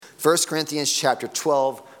1 Corinthians chapter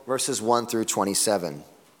 12, verses 1 through 27.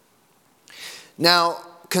 Now,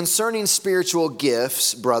 concerning spiritual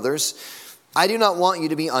gifts, brothers, I do not want you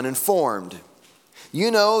to be uninformed.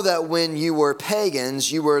 You know that when you were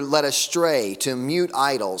pagans, you were led astray to mute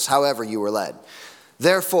idols, however you were led.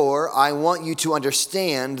 Therefore, I want you to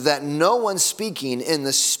understand that no one speaking in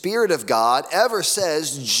the Spirit of God ever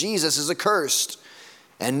says Jesus is accursed.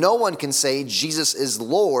 And no one can say Jesus is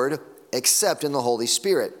Lord except in the Holy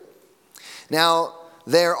Spirit. Now,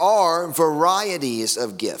 there are varieties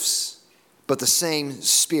of gifts, but the same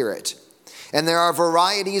Spirit. And there are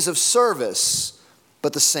varieties of service,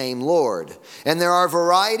 but the same Lord. And there are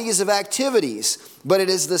varieties of activities, but it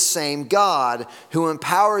is the same God who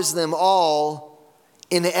empowers them all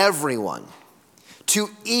in everyone. To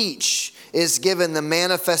each is given the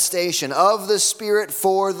manifestation of the Spirit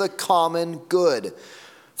for the common good.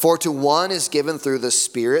 For to one is given through the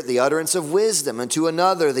Spirit the utterance of wisdom, and to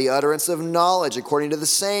another the utterance of knowledge according to the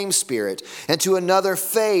same Spirit, and to another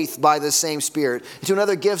faith by the same Spirit, and to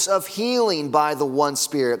another gifts of healing by the one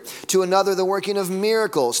Spirit, to another the working of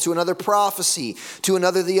miracles, to another prophecy, to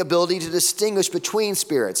another the ability to distinguish between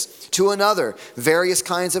spirits, to another various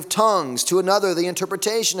kinds of tongues, to another the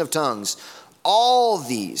interpretation of tongues. All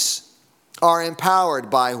these are empowered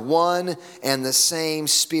by one and the same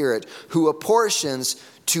Spirit, who apportions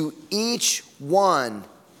to each one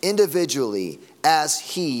individually as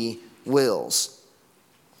he wills.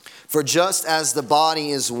 For just as the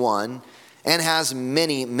body is one and has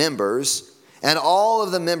many members, and all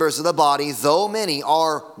of the members of the body, though many,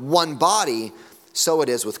 are one body, so it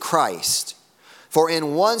is with Christ. For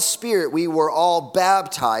in one Spirit we were all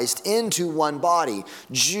baptized into one body,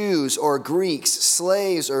 Jews or Greeks,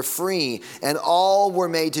 slaves or free, and all were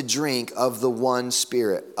made to drink of the one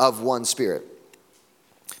Spirit,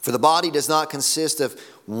 For the body does not consist of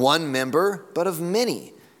one member, but of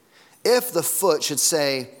many. If the foot should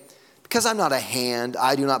say, because I'm not a hand,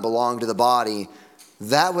 I do not belong to the body,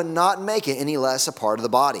 that would not make it any less a part of the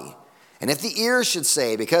body. And if the ear should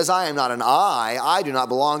say, because I am not an eye, I do not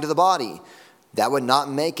belong to the body, that would not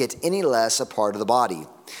make it any less a part of the body.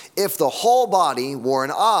 If the whole body were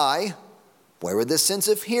an eye, where would the sense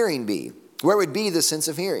of hearing be? Where would be the sense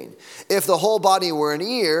of hearing? If the whole body were an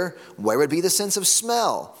ear, where would be the sense of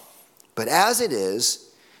smell? But as it is,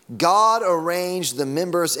 God arranged the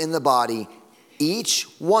members in the body, each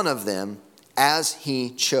one of them, as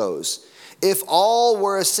he chose. If all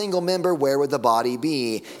were a single member, where would the body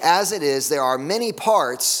be? As it is, there are many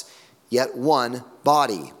parts, yet one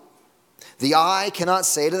body. The eye cannot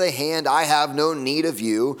say to the hand, I have no need of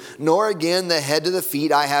you, nor again the head to the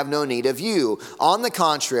feet, I have no need of you. On the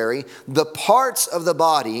contrary, the parts of the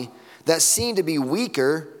body that seem to be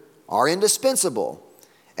weaker are indispensable.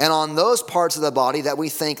 And on those parts of the body that we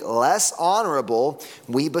think less honorable,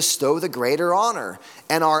 we bestow the greater honor.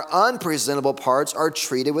 And our unpresentable parts are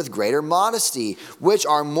treated with greater modesty, which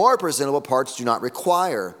our more presentable parts do not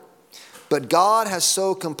require. But God has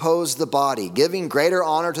so composed the body, giving greater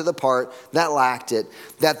honor to the part that lacked it,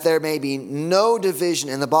 that there may be no division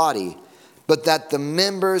in the body, but that the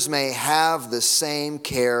members may have the same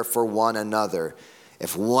care for one another.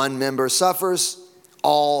 If one member suffers,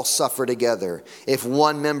 all suffer together. If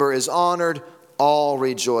one member is honored, all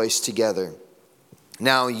rejoice together.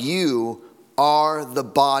 Now you are the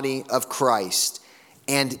body of Christ,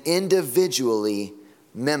 and individually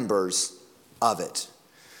members of it.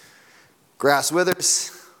 Grass withers,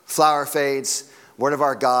 flower fades, word of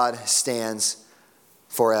our God stands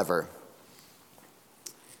forever.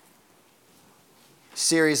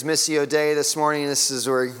 Series Missio Dei this morning.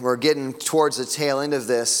 We're getting towards the tail end of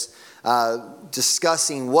this,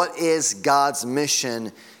 discussing what is God's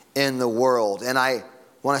mission in the world. And I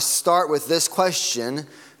want to start with this question: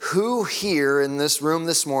 who here in this room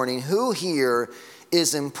this morning, who here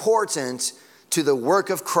is important to the work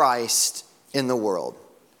of Christ in the world?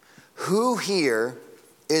 Who here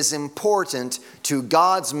is important to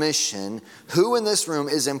God's mission? Who in this room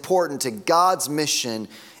is important to God's mission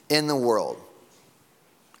in the world?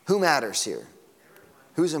 Who matters here?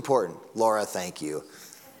 Who's important? Laura, thank you.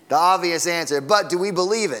 The obvious answer, but do we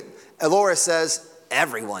believe it? Laura says,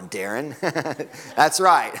 everyone, Darren. That's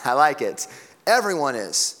right, I like it. Everyone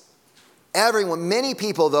is. Everyone. Many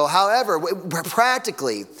people, though, however,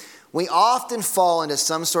 practically, we often fall into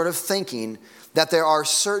some sort of thinking that there are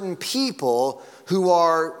certain people who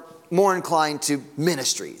are more inclined to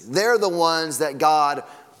ministry. They're the ones that God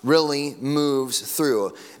really moves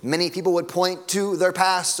through. Many people would point to their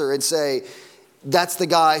pastor and say, that's the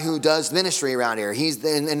guy who does ministry around here.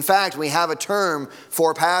 In fact, we have a term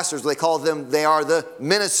for pastors. They are the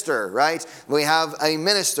minister, right? We have a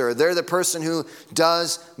minister. They're the person who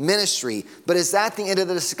does ministry. But is that the end of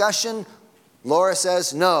the discussion? Laura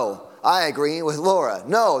says, no. I agree with Laura.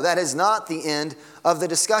 No, that is not the end of the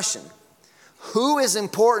discussion. Who is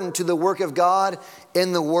important to the work of God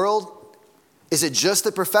in the world? Is it just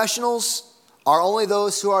the professionals? Are only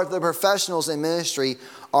those who are the professionals in ministry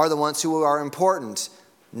are the ones who are important?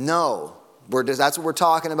 No. That's what we're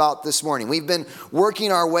talking about this morning. We've been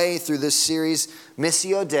working our way through this series,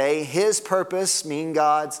 Missio Dei, His purpose, meaning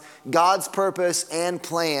God's purpose and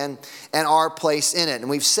plan, and our place in it. And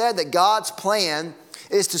we've said that God's plan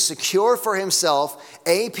is to secure for Himself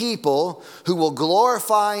a people who will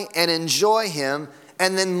glorify and enjoy Him,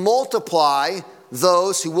 and then multiply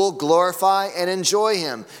those who will glorify and enjoy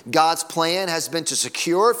Him. God's plan has been to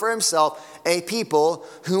secure for Himself a people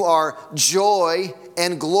who are joy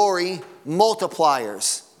and glory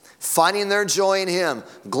multipliers, finding their joy in Him,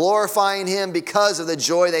 glorifying Him because of the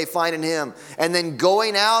joy they find in Him, and then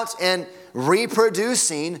going out and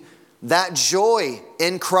reproducing that joy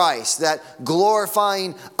in Christ, that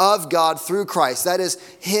glorifying of God through Christ. That is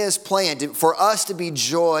His plan, for us to be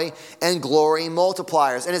joy and glory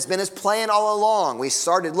multipliers. And it's been His plan all along. We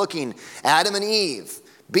started looking at Adam and Eve.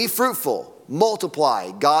 Be fruitful, multiply.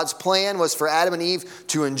 God's plan was for Adam and Eve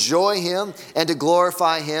to enjoy Him and to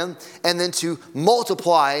glorify Him, and then to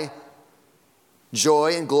multiply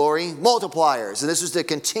joy and glory multipliers. And this was to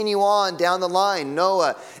continue on down the line.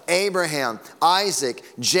 Noah, Abraham, Isaac,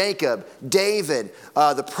 Jacob, David.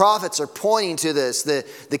 The prophets are pointing to this.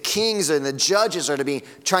 The kings and the judges are to be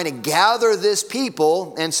trying to gather this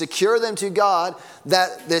people and secure them to God,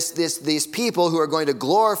 that these people who are going to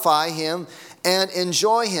glorify Him and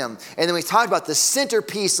enjoy Him. And then we talked about the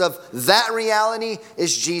centerpiece of that reality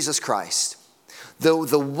is Jesus Christ.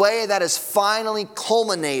 The way that is finally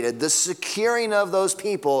culminated, the securing of those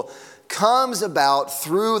people, comes about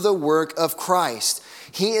through the work of Christ.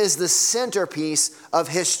 He is the centerpiece of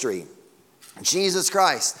history. Jesus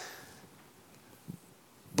Christ,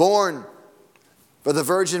 born for the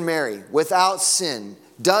Virgin Mary, without sin,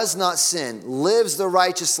 does not sin, lives the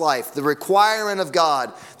righteous life, the requirement of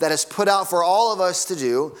God that is put out for all of us to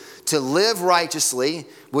do, to live righteously,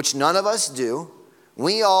 which none of us do.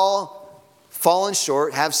 We all fallen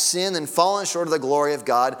short, have sinned and fallen short of the glory of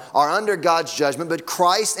God, are under God's judgment, but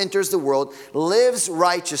Christ enters the world, lives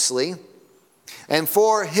righteously, and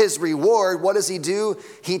for His reward, what does He do?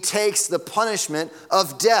 He takes the punishment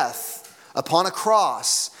of death upon a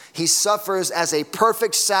cross. He suffers as a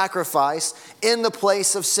perfect sacrifice in the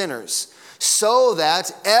place of sinners, so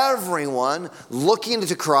that everyone looking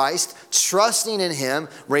to Christ, trusting in Him,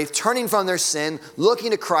 returning from their sin, looking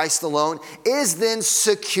to Christ alone, is then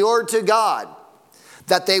secured to God.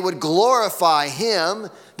 That they would glorify Him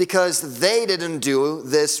because they didn't do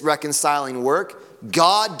this reconciling work.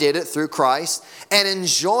 God did it through Christ, and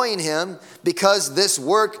enjoying Him because this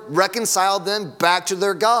work reconciled them back to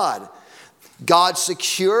their God. God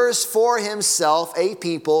secures for Himself a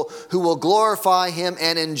people who will glorify Him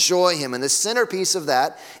and enjoy Him. And the centerpiece of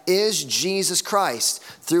that is Jesus Christ.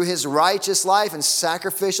 Through His righteous life and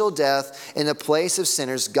sacrificial death in the place of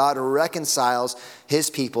sinners, God reconciles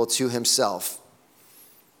His people to Himself.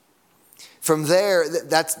 From there,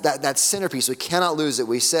 that centerpiece, we cannot lose it.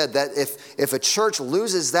 We said that if a church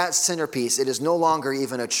loses that centerpiece, it is no longer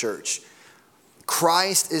even a church.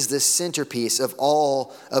 Christ is the centerpiece of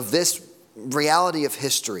all of this reality of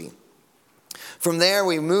history. From there,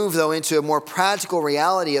 we move, though, into a more practical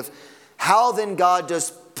reality of how then God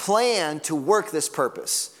does plan to work this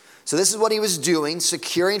purpose. So this is what He was doing,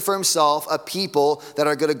 securing for Himself a people that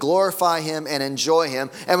are going to glorify Him and enjoy Him.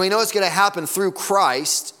 And we know it's going to happen through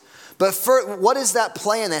Christ. But what is that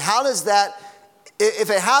plan? And how does that, if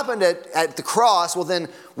it happened at the cross, well then,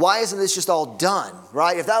 why isn't this just all done,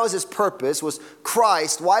 right? If that was His purpose, was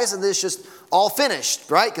Christ, why isn't this just all finished,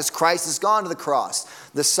 right? Because Christ has gone to the cross.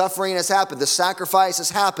 The suffering has happened. The sacrifice has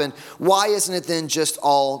happened. Why isn't it then just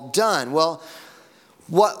all done? Well,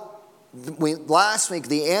 last week,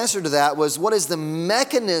 the answer to that was, what is the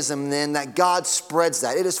mechanism then that God spreads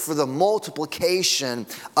that? It is for the multiplication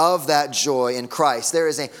of that joy in Christ. There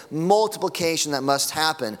is a multiplication that must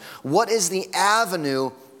happen. What is the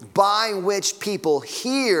avenue by which people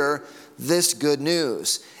hear this good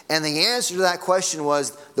news? And the answer to that question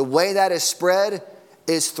was, the way that is spread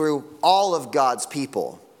is through all of God's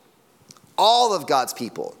people. All of God's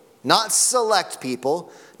people. Not select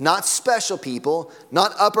people, not special people,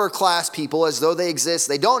 not upper class people as though they exist.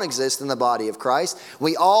 They don't exist in the body of Christ.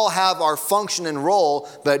 We all have our function and role,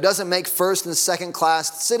 but it doesn't make first and second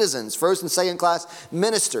class citizens, first and second class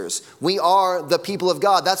ministers. We are the people of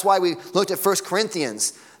God. That's why we looked at 1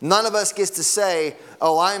 Corinthians. None of us gets to say,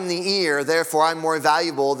 oh, I'm the ear, therefore I'm more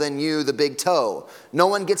valuable than you, the big toe. No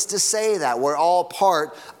one gets to say that. We're all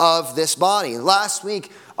part of this body. Last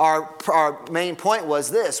week, our main point was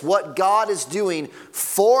this: what God is doing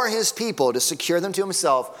for his people to secure them to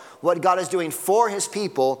himself, what God is doing for his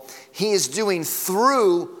people, he is doing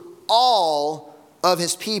through all of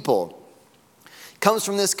his people. It comes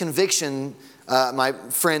from this conviction. My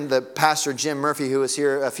friend, the pastor Jim Murphy, who was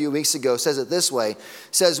here a few weeks ago, says it this way.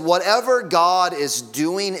 Says, whatever God is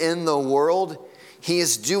doing in the world, he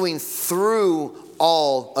is doing through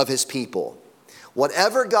all of his people.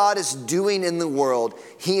 Whatever God is doing in the world,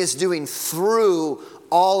 he is doing through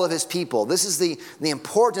all of his people. This is the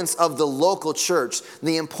importance of the local church,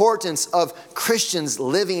 the importance of Christians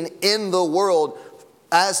living in the world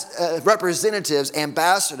as representatives,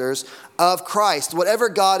 ambassadors of Christ. Whatever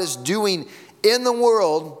God is doing in the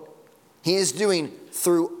world, he is doing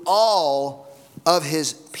through all of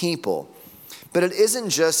his people. But it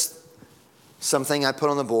isn't just something I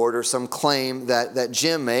put on the board or some claim that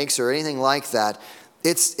Jim makes or anything like that.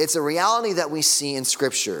 It's a reality that we see in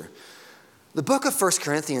Scripture. The book of 1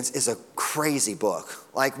 Corinthians is a crazy book.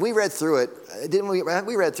 Like, we read through it. Didn't we?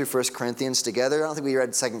 We read through 1 Corinthians together. I don't think we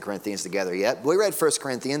read 2 Corinthians together yet. But we read 1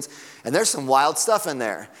 Corinthians, and there's some wild stuff in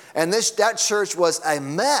there. And that church was a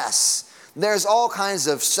mess. There's all kinds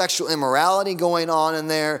of sexual immorality going on in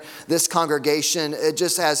there. This congregation, it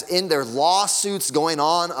just has in their lawsuits going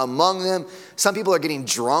on among them. Some people are getting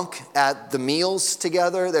drunk at the meals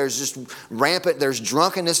together. There's just there's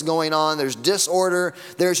drunkenness going on. There's disorder.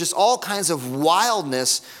 There's just all kinds of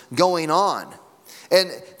wildness going on. And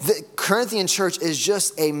the Corinthian church is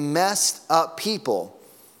just a messed up people.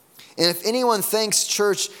 And if anyone thinks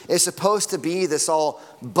church is supposed to be this all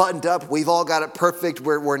buttoned up, we've all got it perfect,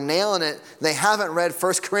 we're nailing it, they haven't read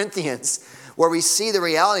 1 Corinthians, where we see the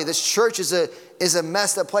reality. This church is a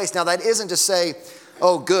messed up place. Now, that isn't to say,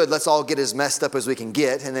 oh, good, let's all get as messed up as we can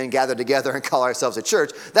get and then gather together and call ourselves a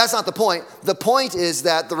church. That's not the point. The point is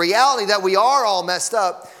that the reality that we are all messed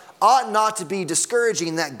up ought not to be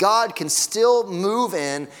discouraging, that God can still move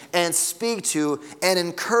in and speak to and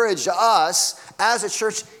encourage us as a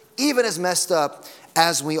church, even as messed up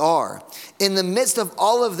as we are. In the midst of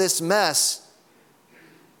all of this mess,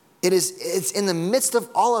 it's in the midst of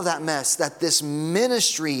all of that mess that this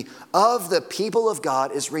ministry of the people of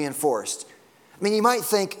God is reinforced. I mean, you might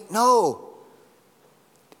think, no,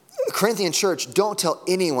 Corinthian church, don't tell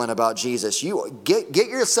anyone about Jesus. You get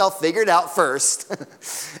yourself figured out first,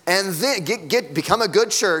 and then become a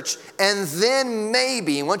good church, and then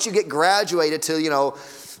maybe once you get graduated to,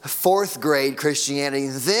 fourth grade Christianity,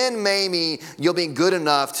 then maybe you'll be good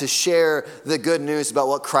enough to share the good news about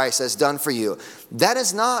what Christ has done for you. That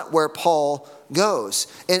is not where Paul goes.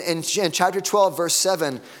 In chapter 12, verse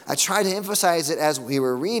 7, I tried to emphasize it as we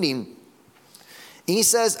were reading. He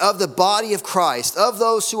says, of the body of Christ, of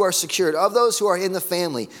those who are secured, of those who are in the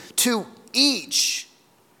family, to each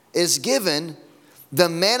is given the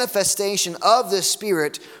manifestation of the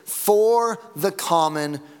Spirit for the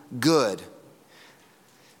common good.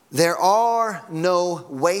 There are no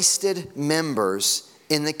wasted members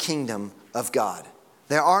in the kingdom of God.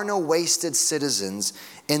 There are no wasted citizens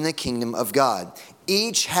in the kingdom of God.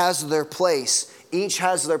 Each has their place. Each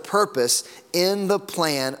has their purpose in the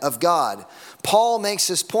plan of God. Paul makes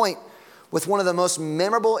this point with one of the most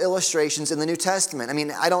memorable illustrations in the New Testament. I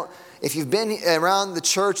mean, if you've been around the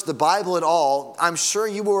church, the Bible at all, I'm sure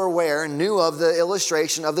you were aware and knew of the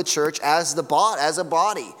illustration of the church as a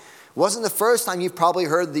body. It wasn't the first time you've probably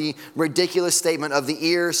heard the ridiculous statement of the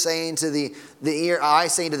ear saying to the ear, eye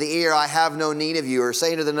saying to the ear, I have no need of you, or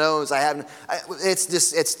saying to the nose,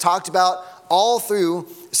 it's talked about all through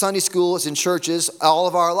Sunday schools and churches all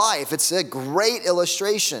of our life. It's a great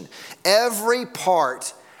illustration. Every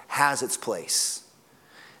part has its place.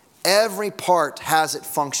 Every part has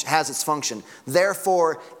its function.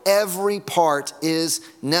 Therefore, every part is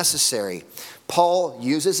necessary. Paul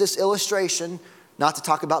uses this illustration not to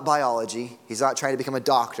talk about biology. He's not trying to become a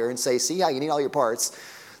doctor and say, see how you need all your parts.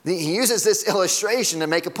 He uses this illustration to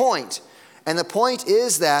make a point. And the point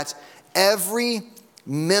is that every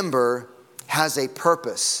member has a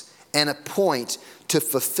purpose and a point to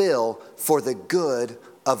fulfill for the good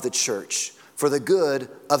of the church, for the good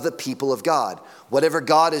of the people of God. Whatever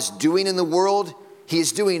God is doing in the world, he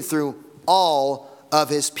is doing through all of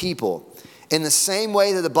his people. In the same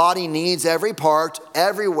way that the body needs every part,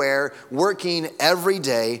 everywhere, working every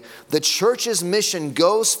day, the church's mission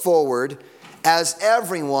goes forward as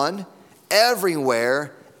everyone,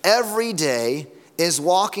 everywhere, every day is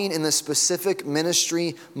walking in the specific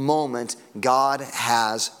ministry moment God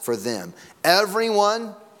has for them.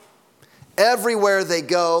 Everyone, everywhere they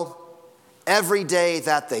go, every day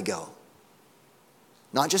that they go.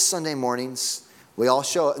 Not just Sunday mornings. We all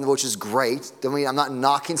show up, which is great. I'm not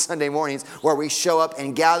knocking Sunday mornings where we show up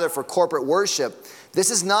and gather for corporate worship.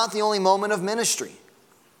 This is not the only moment of ministry.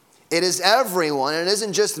 It is everyone. It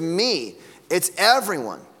isn't just me. It's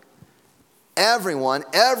everyone. Everyone,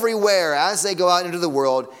 everywhere, as they go out into the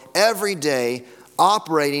world, every day,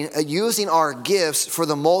 operating, using our gifts for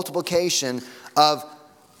the multiplication of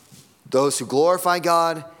those who glorify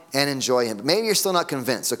God and enjoy Him. But maybe you're still not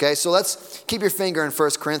convinced, okay? So let's keep your finger in 1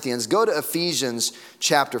 Corinthians. Go to Ephesians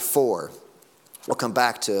chapter 4. We'll come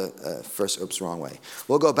back to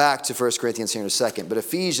We'll go back to 1 Corinthians here in a second. But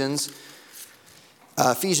Ephesians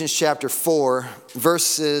chapter 4,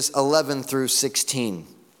 verses 11 through 16.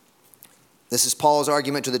 This is Paul's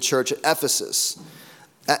argument to the church at Ephesus.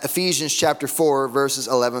 Ephesians chapter 4, verses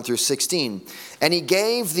 11 through 16. And he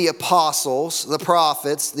gave the apostles, the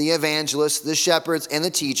prophets, the evangelists, the shepherds, and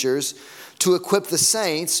the teachers to equip the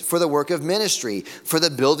saints for the work of ministry, for the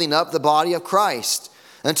building up the body of Christ,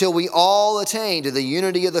 until we all attain to the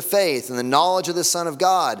unity of the faith and the knowledge of the Son of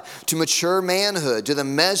God, to mature manhood, to the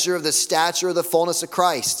measure of the stature of the fullness of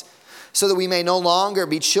Christ, so that we may no longer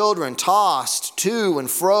be children tossed to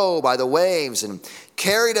and fro by the waves and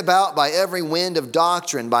carried about by every wind of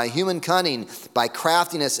doctrine, by human cunning, by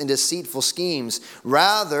craftiness and deceitful schemes.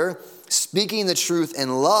 Rather, speaking the truth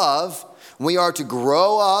in love, we are to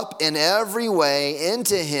grow up in every way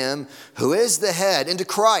into Him who is the head, into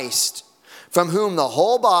Christ, from whom the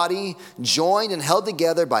whole body, joined and held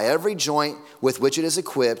together by every joint with which it is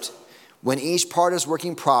equipped, when each part is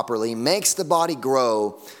working properly, makes the body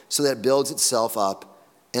grow so that it builds itself up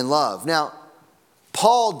in love. Now,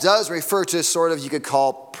 Paul does refer to sort of, you could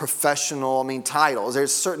call professional, titles.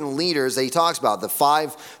 There's certain leaders that he talks about. The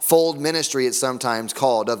fivefold ministry, it's sometimes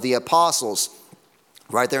called, of the apostles.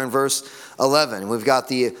 Right there in verse 11. We've got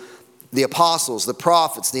the apostles, the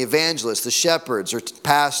prophets, the evangelists, the shepherds, or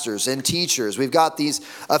pastors and teachers. We've got these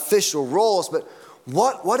official roles, but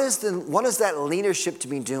what is that leadership to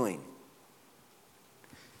be doing?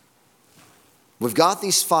 We've got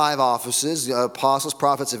these five offices, apostles,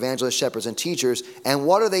 prophets, evangelists, shepherds, and teachers. And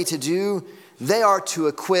what are they to do? They are to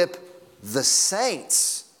equip the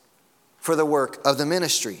saints for the work of the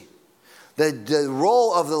ministry. The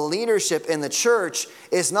role of the leadership in the church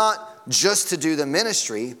is not just to do the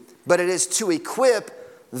ministry, but it is to equip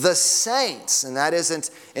the saints. And that isn't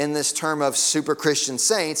in this term of super Christian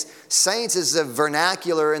saints. Saints is a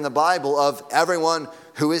vernacular in the Bible of everyone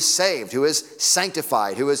who is saved, who is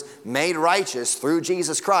sanctified, who is made righteous through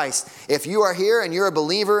Jesus Christ. If you are here and you're a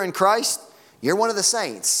believer in Christ, you're one of the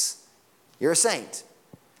saints. You're a saint.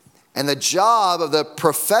 And the job of the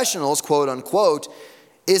professionals, quote unquote,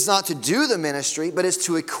 is not to do the ministry, but is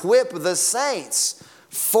to equip the saints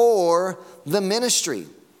for the ministry.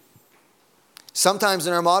 Sometimes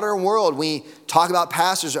in our modern world, we talk about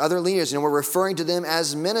pastors or other leaders, and we're referring to them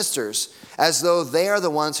as ministers, as though they are the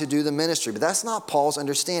ones who do the ministry. But that's not Paul's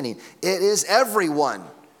understanding. It is everyone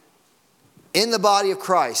in the body of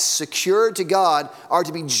Christ, secured to God, are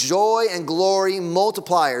to be joy and glory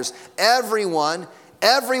multipliers. Everyone,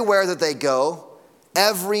 everywhere that they go,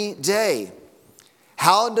 every day.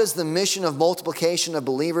 How does the mission of multiplication of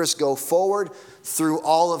believers go forward? Through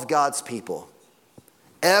all of God's people.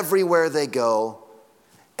 Everywhere they go,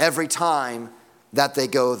 every time that they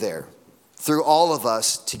go there. Through all of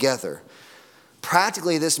us together.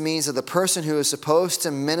 Practically, this means that the person who is supposed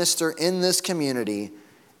to minister in this community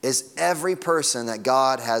is every person that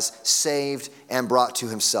God has saved and brought to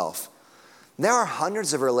Himself. There are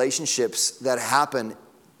hundreds of relationships that happen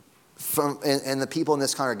in the people in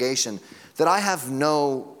this congregation that I have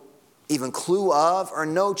no even clue of or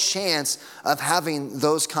no chance of having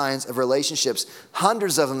those kinds of relationships.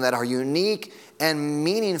 Hundreds of them that are unique and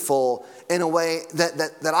meaningful in a way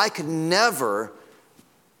that I could never,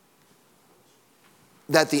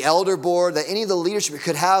 that the elder board, that any of the leadership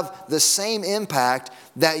could have the same impact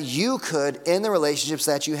that you could in the relationships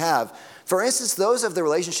that you have. For instance, those of the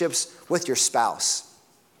relationships with your spouse.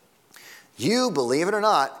 You, believe it or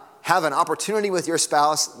not, have an opportunity with your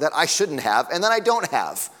spouse that I shouldn't have and that I don't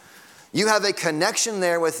have. You have a connection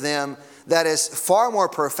there with them that is far more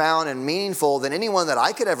profound and meaningful than anyone that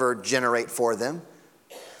I could ever generate for them.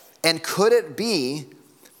 And could it be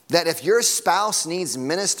that if your spouse needs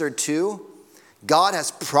ministered to, God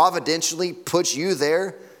has providentially put you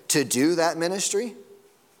there to do that ministry?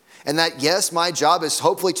 And that, yes, my job is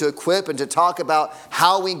hopefully to equip and to talk about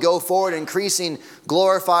how we go forward, increasing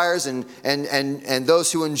glorifiers and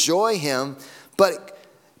those who enjoy him. But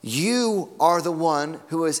you are the one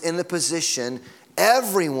who is in the position,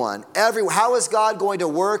 how is God going to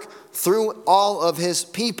work through all of his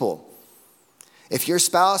people? If your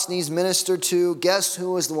spouse needs ministered to, guess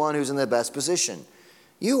who is the one who's in the best position?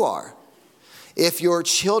 You are. If your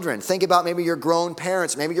children, think about maybe your grown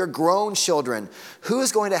parents, maybe your grown children, who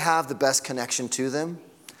is going to have the best connection to them?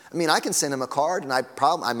 I mean, I can send them a card, and I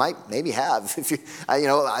might maybe have.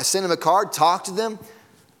 I send them a card, talk to them,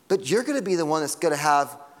 but you're going to be the one that's going to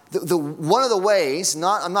have one of the ways.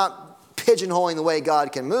 I'm not pigeonholing the way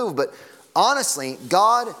God can move, but honestly,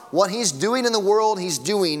 God, what he's doing in the world, he's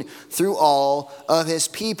doing through all of his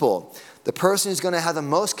people. The person who's going to have the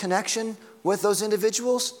most connection with those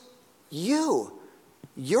individuals, you're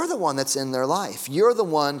the one that's in their life. You're the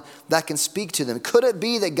one that can speak to them. Could it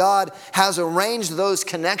be that God has arranged those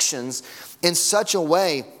connections in such a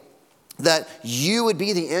way that you would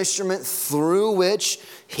be the instrument through which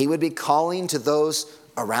he would be calling to those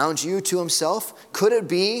around you to himself? Could it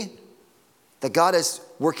be that God is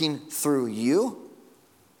working through you?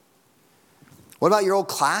 What about your old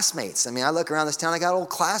classmates? I mean, I look around this town, I got old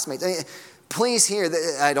classmates. I mean, please hear,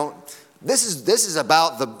 this is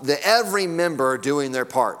about the every member doing their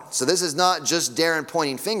part. So this is not just Darren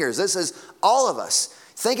pointing fingers. This is all of us.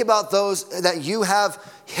 Think about those that you have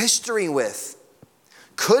history with.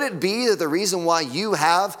 Could it be that the reason why you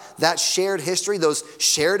have that shared history, those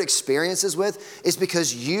shared experiences with, is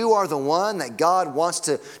because you are the one that God wants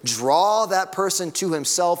to draw that person to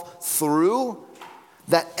himself through?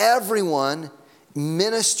 That everyone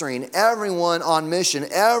ministering, everyone on mission,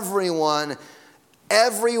 everyone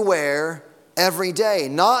everywhere, every day,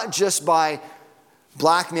 not just by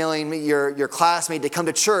blackmailing your classmate to come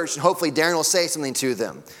to church and hopefully Darren will say something to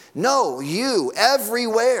them. No, you,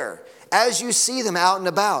 everywhere, as you see them out and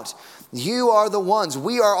about, you are the ones.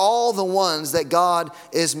 We are all the ones that God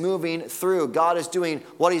is moving through. God is doing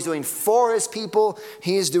what he's doing for his people.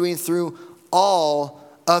 He is doing through all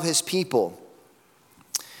of his people.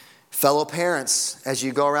 Fellow parents, as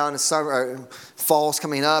you go around in summer, fall's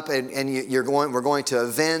coming up and we're going to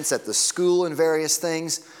events at the school and various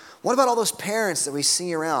things. What about all those parents that we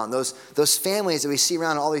see around, those families that we see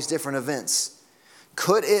around at all these different events?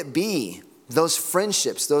 Could it be those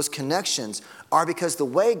friendships, those connections are because the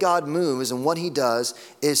way God moves and what he does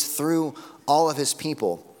is through all of his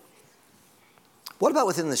people? What about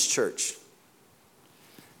within this church?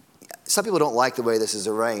 Some people don't like the way this is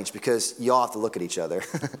arranged because you all have to look at each other.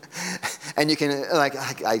 And you can,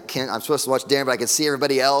 I'm supposed to watch Darren, but I can see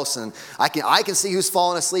everybody else, and I can see who's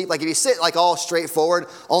falling asleep. Like if you sit like all straightforward,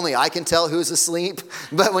 only I can tell who's asleep.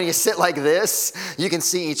 But when you sit like this, you can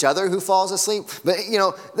see each other who falls asleep. But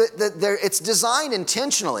it's designed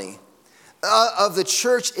intentionally. Of the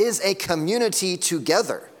church is a community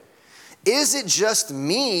together. Is it just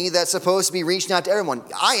me that's supposed to be reaching out to everyone?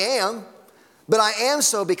 I am. But I am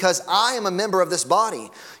so because I am a member of this body.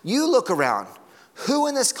 You look around. Who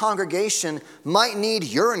in this congregation might need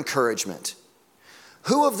your encouragement?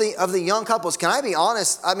 Who of the young couples? Can I be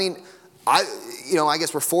honest? I mean, I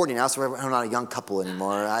guess we're 40 now, so we're not a young couple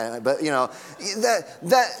anymore. But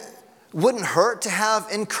that wouldn't hurt to have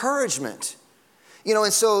encouragement.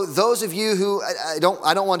 And so those of you who I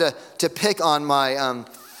don't want to pick on my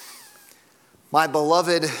my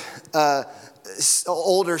beloved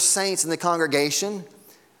older saints in the congregation,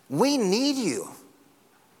 we need you.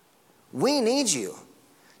 We need you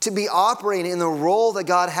to be operating in the role that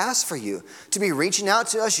God has for you, to be reaching out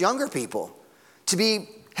to us younger people, to be,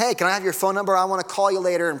 hey, can I have your phone number? I want to call you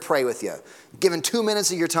later and pray with you, given 2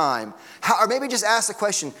 minutes of your time. Or maybe just ask the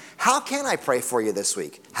question, how can I pray for you this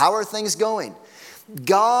week? How are things going?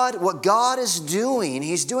 What God is doing,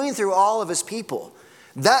 he's doing through all of his people.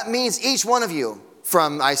 That means each one of you,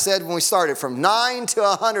 I said when we started, from 9 to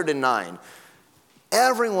 109,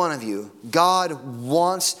 every one of you, God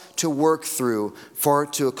wants to work through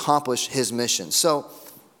to accomplish his mission. So,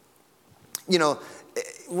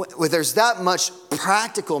 there's that much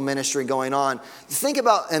practical ministry going on. Think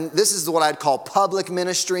about, and this is what I'd call public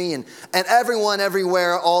ministry, and everyone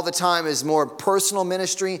everywhere all the time is more personal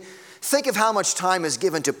ministry. Think of how much time is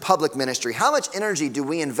given to public ministry. How much energy do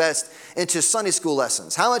we invest into Sunday school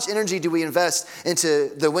lessons? How much energy do we invest into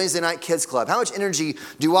the Wednesday night kids club? How much energy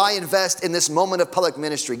do I invest in this moment of public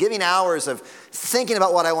ministry? Giving hours of thinking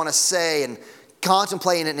about what I want to say and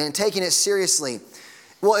contemplating it and taking it seriously.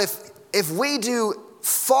 Well, if we do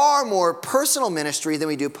far more personal ministry than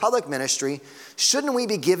we do public ministry, shouldn't we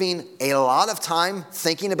be giving a lot of time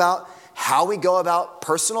thinking about how we go about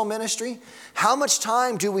personal ministry? How much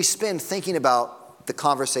time do we spend thinking about the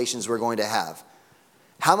conversations we're going to have?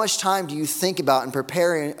 How much time do you think about and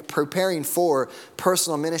preparing for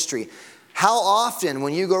personal ministry? How often,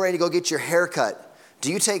 when you go ready to go get your hair cut,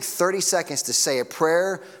 do you take 30 seconds to say a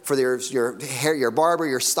prayer for your barber,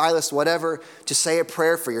 your stylist, whatever, to say a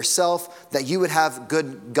prayer for yourself, that you would have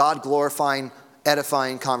good, God-glorifying,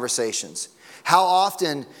 edifying conversations? How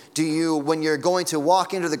often do you, when you're going to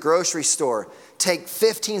walk into the grocery store, take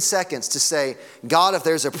 15 seconds to say, God, if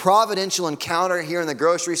there's a providential encounter here in the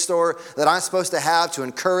grocery store that I'm supposed to have to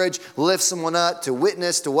encourage, lift someone up, to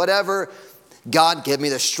witness, to whatever, God, give me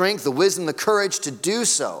the strength, the wisdom, the courage to do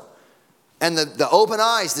so. And the open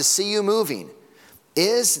eyes to see you moving.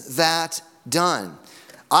 Is that done?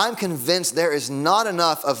 I'm convinced there is not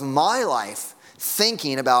enough of my life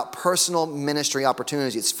thinking about personal ministry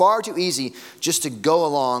opportunities. It's far too easy just to go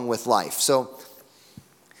along with life. So,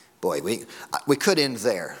 boy, we could end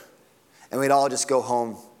there. And we'd all just go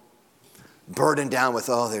home burdened down with,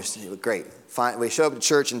 there's great. Fine. We show up at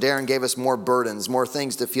church and Darren gave us more burdens, more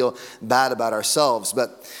things to feel bad about ourselves.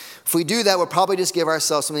 But if we do that, we'll probably just give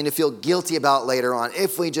ourselves something to feel guilty about later on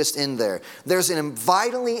if we just end there. There's a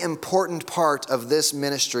vitally important part of this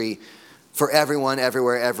ministry for everyone,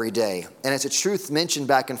 everywhere, every day. And it's a truth mentioned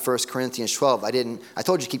back in 1 Corinthians 12. I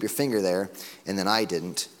told you to keep your finger there, and then I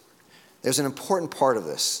didn't. There's an important part of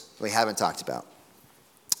this we haven't talked about.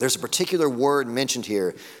 There's a particular word mentioned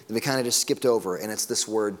here that we kind of just skipped over, and it's this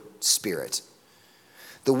word, Spirit.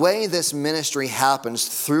 The way this ministry happens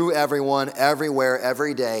through everyone, everywhere,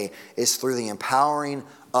 every day is through the empowering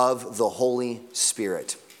of the Holy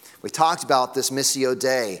Spirit. We talked about this Missio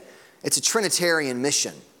Dei. It's a Trinitarian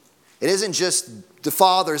mission. It isn't just the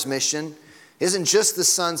Father's mission. It isn't just the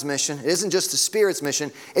Son's mission. It isn't just the Spirit's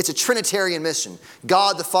mission. It's a Trinitarian mission.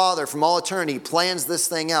 God the Father from all eternity plans this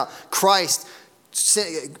thing out. Christ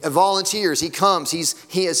volunteers, he comes,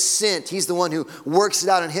 he is sent, he's the one who works it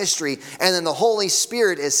out in history, and then the Holy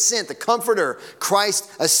Spirit is sent, the Comforter.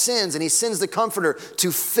 Christ ascends and he sends the Comforter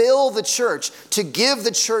to fill the church, to give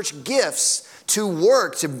the church gifts, to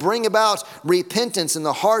work, to bring about repentance in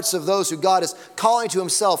the hearts of those who God is calling to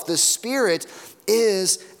himself. The Spirit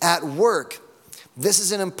is at work. This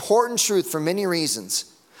is an important truth for many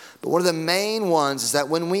reasons, but one of the main ones is that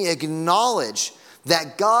when we acknowledge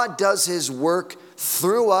that God does his work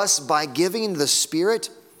through us by giving the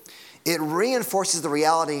Spirit, it reinforces the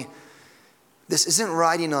reality, this isn't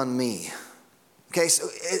riding on me. Okay, so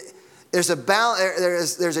there's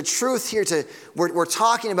a truth here we're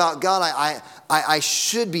talking about God. I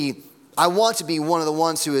want to be one of the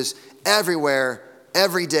ones who is everywhere,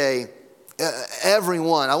 every day,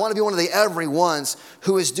 everyone. I want to be one of the everyones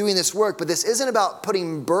who is doing this work, but this isn't about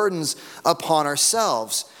putting burdens upon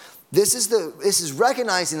ourselves. This is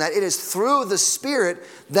recognizing that it is through the Spirit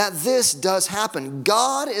that this does happen.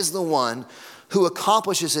 God is the one who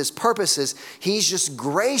accomplishes his purposes. He's just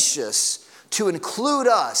gracious to include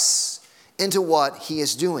us into what he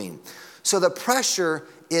is doing. So the pressure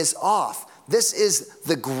is off. This is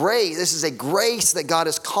the grace. This is a grace that God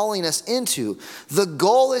is calling us into. The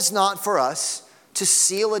goal is not for us to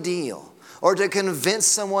seal a deal, or to convince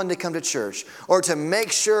someone to come to church, or to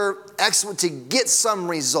make sure to get some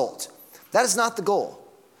result. That is not the goal.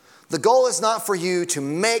 The goal is not for you to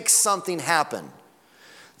make something happen.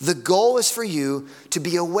 The goal is for you to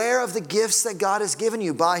be aware of the gifts that God has given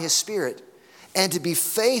you by his Spirit, and to be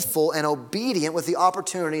faithful and obedient with the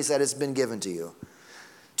opportunities that has been given to you.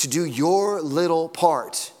 To do your little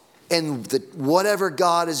part in whatever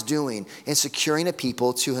God is doing in securing a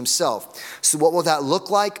people to himself. So what will that look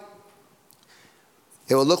like?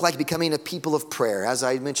 It will look like becoming a people of prayer, as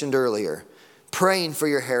I mentioned earlier. Praying for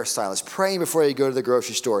your hairstylist. Praying before you go to the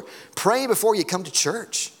grocery store. Praying before you come to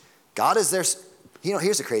church. God is there.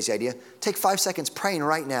 Here's a crazy idea. Take 5 seconds praying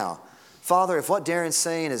right now. Father, if what Darren's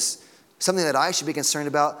saying is something that I should be concerned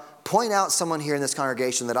about, point out someone here in this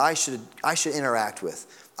congregation that I should interact with.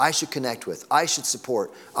 I should connect with. I should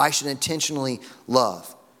support. I should intentionally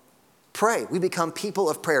love. Pray. We become people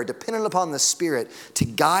of prayer, dependent upon the Spirit to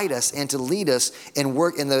guide us and to lead us and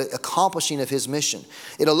work in the accomplishing of his mission.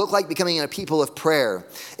 It'll look like becoming a people of prayer.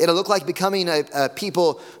 It'll look like becoming a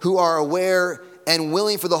people who are aware and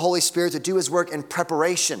willing for the Holy Spirit to do his work in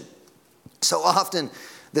preparation. So often,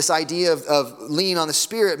 this idea of leaning on the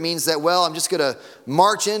Spirit means that, I'm just going to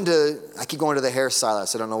march into, I keep going to the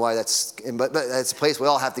hairstylist. I don't know why but that's a place we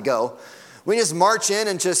all have to go. We just march in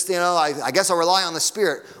and just, I guess I'll rely on the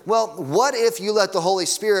Spirit. Well, what if you let the Holy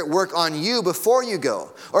Spirit work on you before you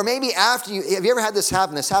go? Or maybe after you, have you ever had this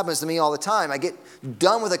happen? This happens to me all the time. I get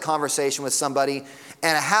done with a conversation with somebody,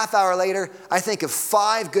 and a half hour later, I think of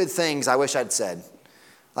 5 good things I wish I'd said.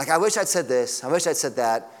 Like, I wish I'd said this. I wish I'd said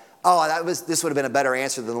that. Oh, this would have been a better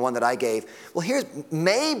answer than the one that I gave. Well,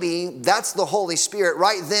 maybe that's the Holy Spirit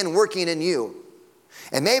right then working in you.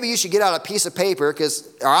 And maybe you should get out a piece of paper,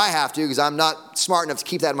 or I have to because I'm not smart enough to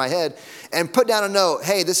keep that in my head, and put down a note.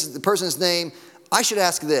 Hey, this is the person's name. I should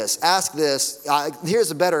ask this.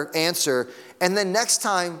 Here's a better answer. And then next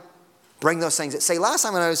time, bring those things. Say, last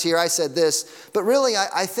time when I was here, I said this. But really,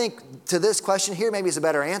 I think to this question here, maybe is a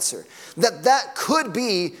better answer. That could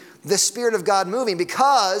be the Spirit of God moving,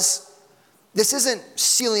 because this isn't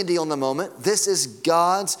sealing a deal in the moment. This is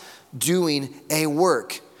God's doing a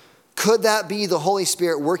work. Could that be the Holy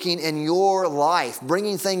Spirit working in your life,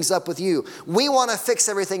 bringing things up with you? We want to fix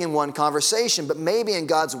everything in one conversation, but maybe in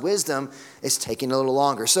God's wisdom, it's taking a little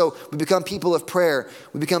longer. So we become people of prayer.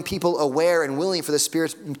 We become people aware and willing for the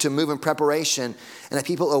Spirit to move in preparation, and a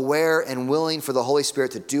people aware and willing for the Holy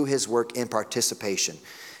Spirit to do His work in participation.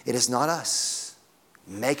 It is not us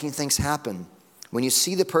making things happen. When you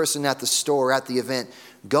see the person at the store, at the event,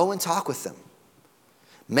 go and talk with them.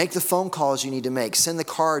 Make the phone calls you need to make. Send the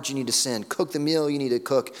cards you need to send. Cook the meal you need to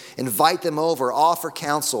cook. Invite them over. Offer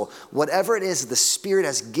counsel. Whatever it is the Spirit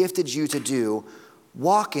has gifted you to do,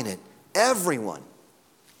 walk in it. Everyone,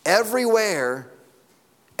 everywhere,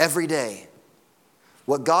 every day.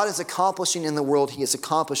 What God is accomplishing in the world, He is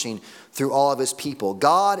accomplishing through all of His people.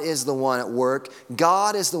 God is the one at work.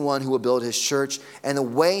 God is the one who will build His church. And the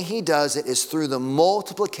way He does it is through the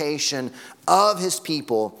multiplication of His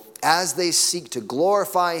people as they seek to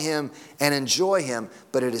glorify Him and enjoy Him,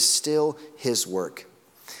 but it is still His work.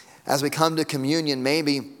 As we come to communion,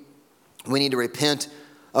 maybe we need to repent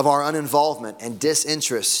of our uninvolvement and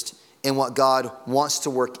disinterest in what God wants to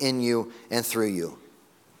work in you and through you.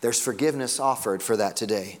 There's forgiveness offered for that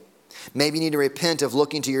today. Maybe you need to repent of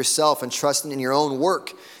looking to yourself and trusting in your own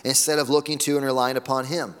work instead of looking to and relying upon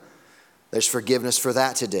Him. There's forgiveness for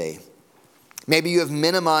that today. Maybe you have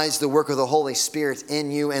minimized the work of the Holy Spirit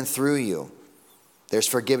in you and through you. There's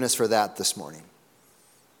forgiveness for that this morning.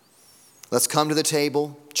 Let's come to the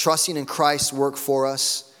table, trusting in Christ's work for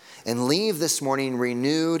us, and leave this morning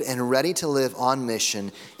renewed and ready to live on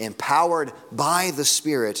mission, empowered by the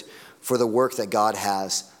Spirit for the work that God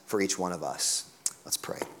has for each one of us. Let's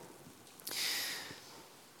pray.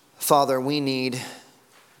 Father, we need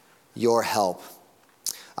your help.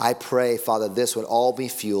 I pray, Father, this would all be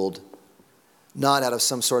fueled not out of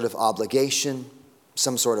some sort of obligation,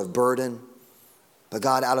 some sort of burden, but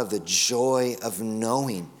God, out of the joy of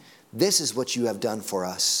knowing this is what you have done for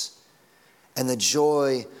us. And the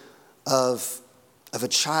joy of a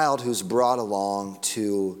child who's brought along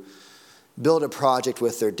to build a project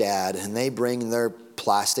with their dad, and they bring their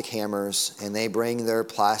plastic hammers and they bring their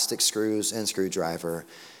plastic screws and screwdriver,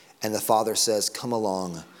 and the father says, come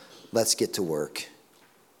along, let's get to work.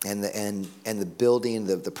 And the building,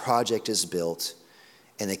 the project is built,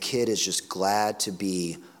 and the kid is just glad to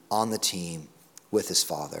be on the team with his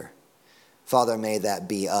father. Father, may that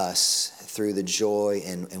be us through the joy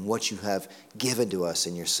and what you have given to us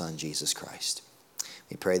in your Son, Jesus Christ.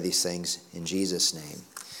 We pray these things in Jesus' name.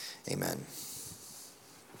 Amen.